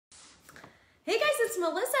it's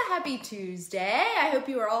Melissa. Happy Tuesday. I hope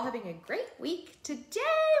you are all having a great week. Today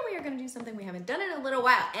we are going to do something we haven't done in a little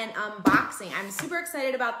while, an unboxing. I'm super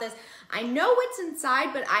excited about this. I know what's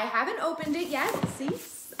inside, but I haven't opened it yet. See,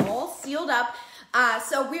 it's all sealed up.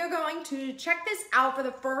 So we are going to check this out for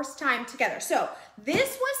the first time together. So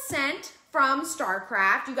this was sent from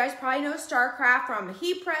Starcraft. You guys probably know Starcraft from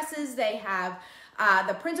heat presses. They have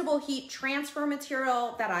the printable heat transfer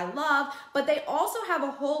material that I love, but they also have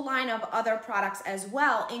a whole line of other products as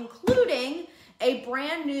well, including a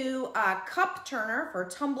brand new cup turner for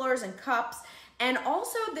tumblers and cups, and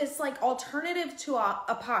also this like alternative to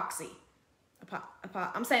epoxy.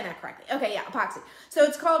 I'm saying that correctly. Okay, yeah, epoxy. So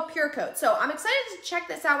it's called PureCoat. So I'm excited to check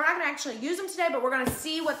this out. We're not gonna actually use them today, but we're gonna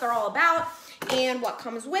see what they're all about and what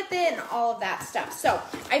comes with it and all of that stuff. So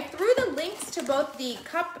I threw the links to both the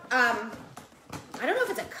cup, I don't know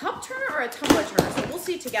if it's a cup turner or a tumbler turner, so we'll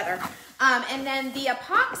see together. And then the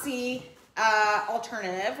epoxy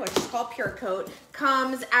alternative, which is called PureCoat,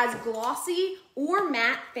 comes as glossy or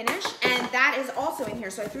matte finish, and that is also in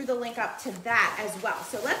here. So I threw the link up to that as well.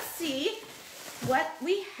 So let's see what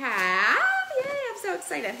we have. Yay, I'm so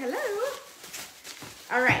excited. Hello.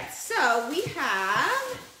 All right, so we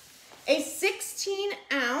have a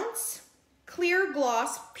 16-ounce clear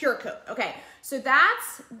gloss PureCoat. Okay, so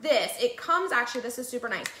that's this. It comes, actually, this is super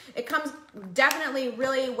nice. It comes definitely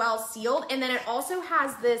really well sealed, and then it also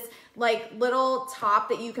has this like little top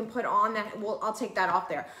that you can put on that, well, I'll take that off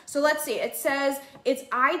there. So let's see, it says it's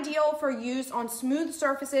ideal for use on smooth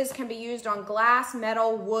surfaces, can be used on glass,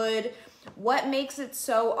 metal, wood. What makes it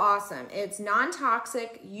so awesome? It's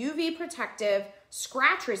non-toxic, UV protective,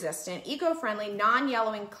 scratch resistant, eco-friendly,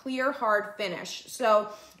 non-yellowing, clear, hard finish. So,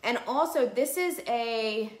 and also this is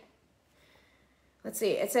a, let's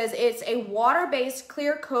see, it says it's a water-based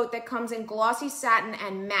clear coat that comes in glossy satin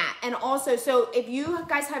and matte. And also, so if you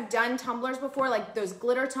guys have done tumblers before, like those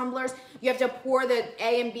glitter tumblers, you have to pour the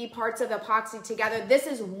A and B parts of the epoxy together. This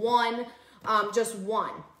is one, just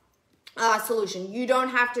one solution. You don't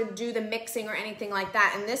have to do the mixing or anything like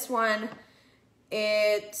that. And this one,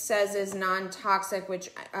 it says is non-toxic, which,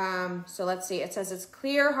 so let's see, it says it's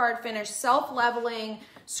clear, hard finish, self-leveling,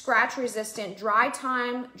 scratch resistant, dry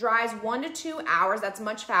time, dries 1 to 2 hours. That's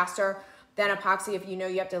much faster than epoxy. If you know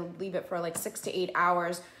you have to leave it for like 6 to 8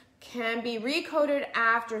 hours. Can be recoated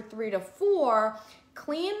after 3 to 4.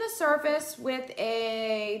 Clean the surface with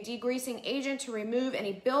a degreasing agent to remove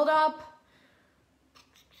any buildup.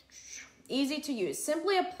 Easy to use.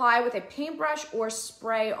 Simply apply with a paintbrush or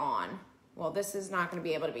spray on. Well, this is not going to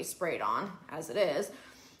be able to be sprayed on as it is.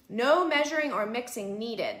 No measuring or mixing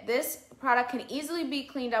needed. This product can easily be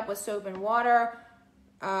cleaned up with soap and water.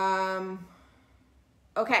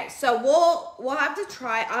 Okay, so we'll have to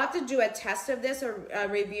try. I'll have to do a test of this or a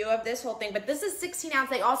review of this whole thing. But this is 16 ounce.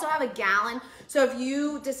 They also have a gallon. So if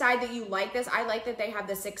you decide that you like this, I like that they have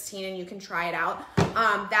the 16 and you can try it out.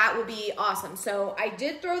 That would be awesome. So I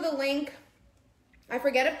did throw the link. I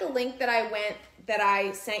forget if the link that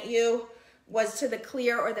I sent you was to the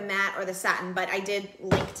clear or the matte or the satin, but I did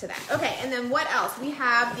link to that. Okay, and then what else? We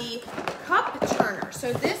have the cup turner.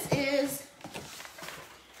 So this is,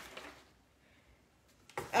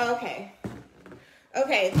 okay,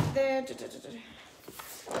 the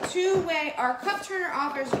two-way, our cup turner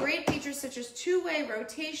offers great features such as two-way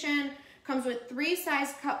rotation, comes with 3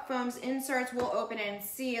 size cup foams, inserts, we'll open it and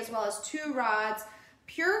see, as well as 2 rods.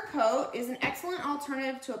 PureCoat is an excellent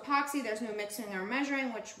alternative to epoxy. There's no mixing or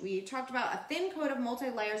measuring, which we talked about. A thin coat of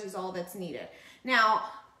multi-layers is all that's needed. Now,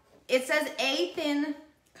 it says a thin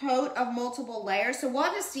coat of multiple layers. So we'll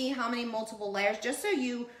have to see how many multiple layers, just so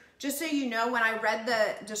you know, when I read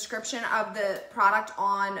the description of the product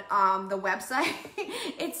on the website,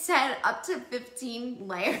 it said up to 15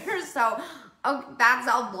 layers. So that's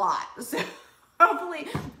a lot. So hopefully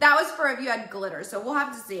that was for if you had glitter. So we'll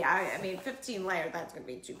have to see. I mean, 15 layers, that's gonna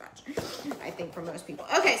be too much, I think, for most people.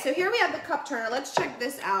 Okay, so here we have the cup turner. Let's check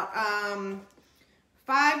this out.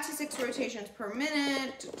 5 to 6 rotations per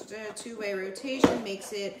minute. Two-way rotation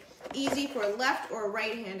makes it easy for left or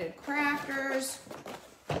right-handed crafters.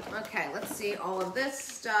 Okay, let's see all of this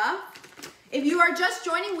stuff. If you are just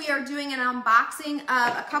joining, we are doing an unboxing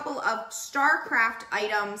of a couple of Starcraft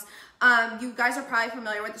items. You guys are probably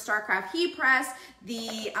familiar with the Starcraft heat press.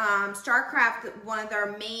 The Starcraft, one of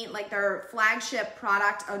their main, like their flagship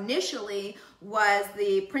product initially was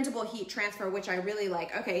the printable heat transfer, which I really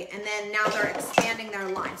like. Okay, and then now they're expanding their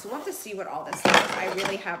line. So we'll have to see what all this is. I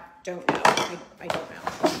really don't know. I don't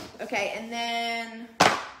know. Okay, and then,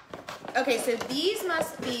 okay, so these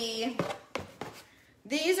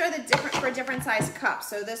these are the different size cups.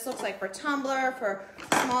 So this looks like for tumbler, for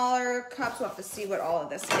smaller cups. We'll have to see what all of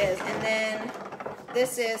this is. And then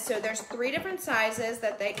this is, so there's 3 different sizes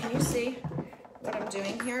that they, can you see what I'm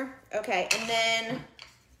doing here? Okay, and then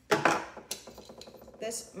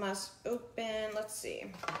this must open, let's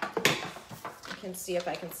see. I can see if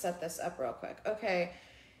I can set this up real quick. Okay,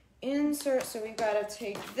 insert, so we've got to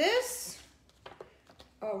take this,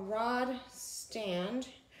 a rod stand.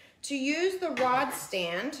 To use the rod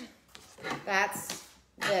stand, that's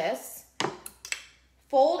this.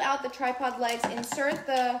 Fold out the tripod legs, insert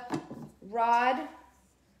the rod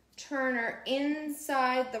turner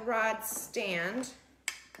inside the rod stand,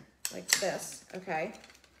 like this, okay?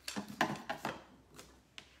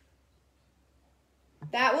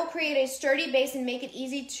 That will create a sturdy base and make it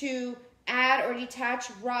easy to add or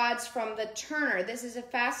detach rods from the turner. This is a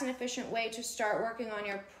fast and efficient way to start working on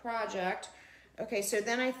your project. Okay, so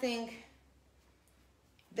then I think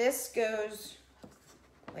this goes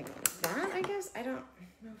like that, I guess. I don't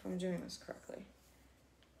know if I'm doing this correctly.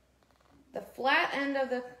 The flat end of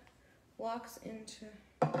the locks into,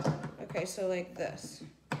 okay, so like this.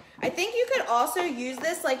 I think you could also use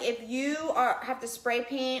this, like if you have to spray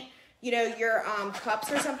paint, you know, your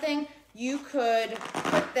cups or something, you could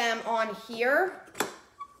put them on here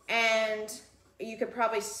and you could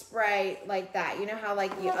probably spray like that. You know how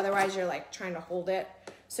like otherwise you're like trying to hold it.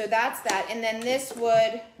 So that's that. And then this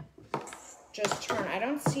would just turn. I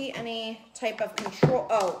don't see any type of control.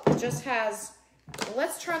 Oh, it just has,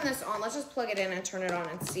 let's turn this on. Let's just plug it in and turn it on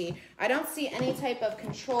and see. I don't see any type of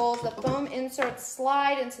controls. The foam inserts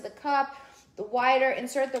slide into the cup. The wider,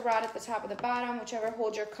 insert the rod at the top or the bottom, whichever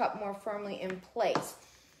holds your cup more firmly in place.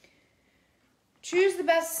 Choose the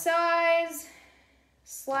best size.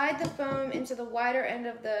 Slide the foam into the wider end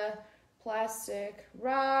of the plastic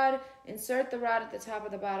rod. Insert the rod at the top or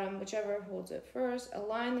the bottom, whichever holds it first.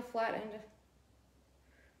 Align the flat end.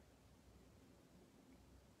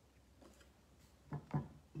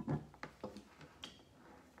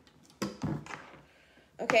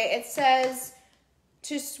 Okay, it says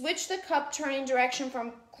to switch the cup turning direction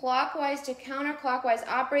from clockwise to counterclockwise,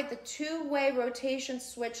 operate the 2-way rotation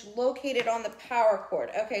switch located on the power cord.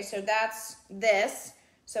 Okay, so that's this.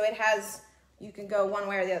 So it has, you can go one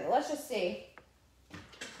way or the other. Let's just see.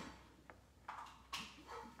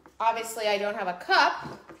 Obviously, I don't have a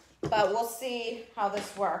cup, but we'll see how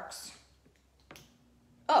this works.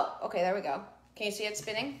 Oh, okay, there we go. Can you see it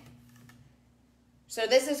spinning? So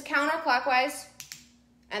this is counterclockwise,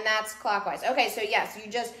 and that's clockwise. Okay, so yes, you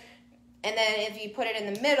just, and then if you put it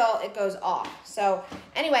in the middle, it goes off. So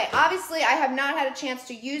anyway, obviously I have not had a chance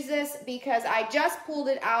to use this because I just pulled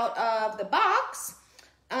it out of the box.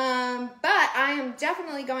 But I am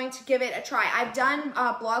definitely going to give it a try. I've done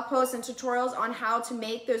blog posts and tutorials on how to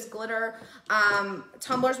make those glitter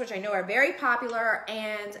tumblers, which I know are very popular,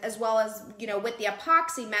 and as well as, you know, with the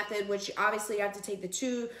epoxy method, which obviously you have to take the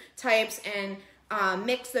 2 types and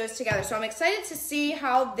mix those together. So I'm excited to see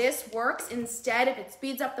how this works instead, if it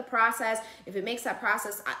speeds up the process, if it makes that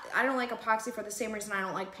process. I don't like epoxy for the same reason I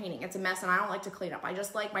don't like painting. It's a mess and I don't like to clean up. I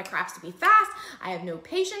just like my crafts to be fast. I have no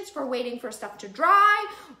patience for waiting for stuff to dry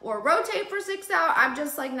or rotate for 6 hours. I'm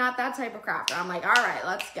just like not that type of crafter. I'm like, all right,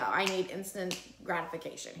 let's go. I need instant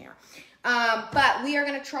gratification here. But we are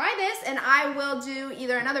going to try this, and I will do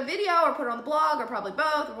either another video or put it on the blog or probably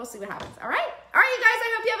both, and we'll see what happens. All right? All right, you guys,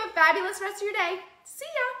 I hope you have a fabulous rest of your day. See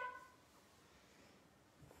ya.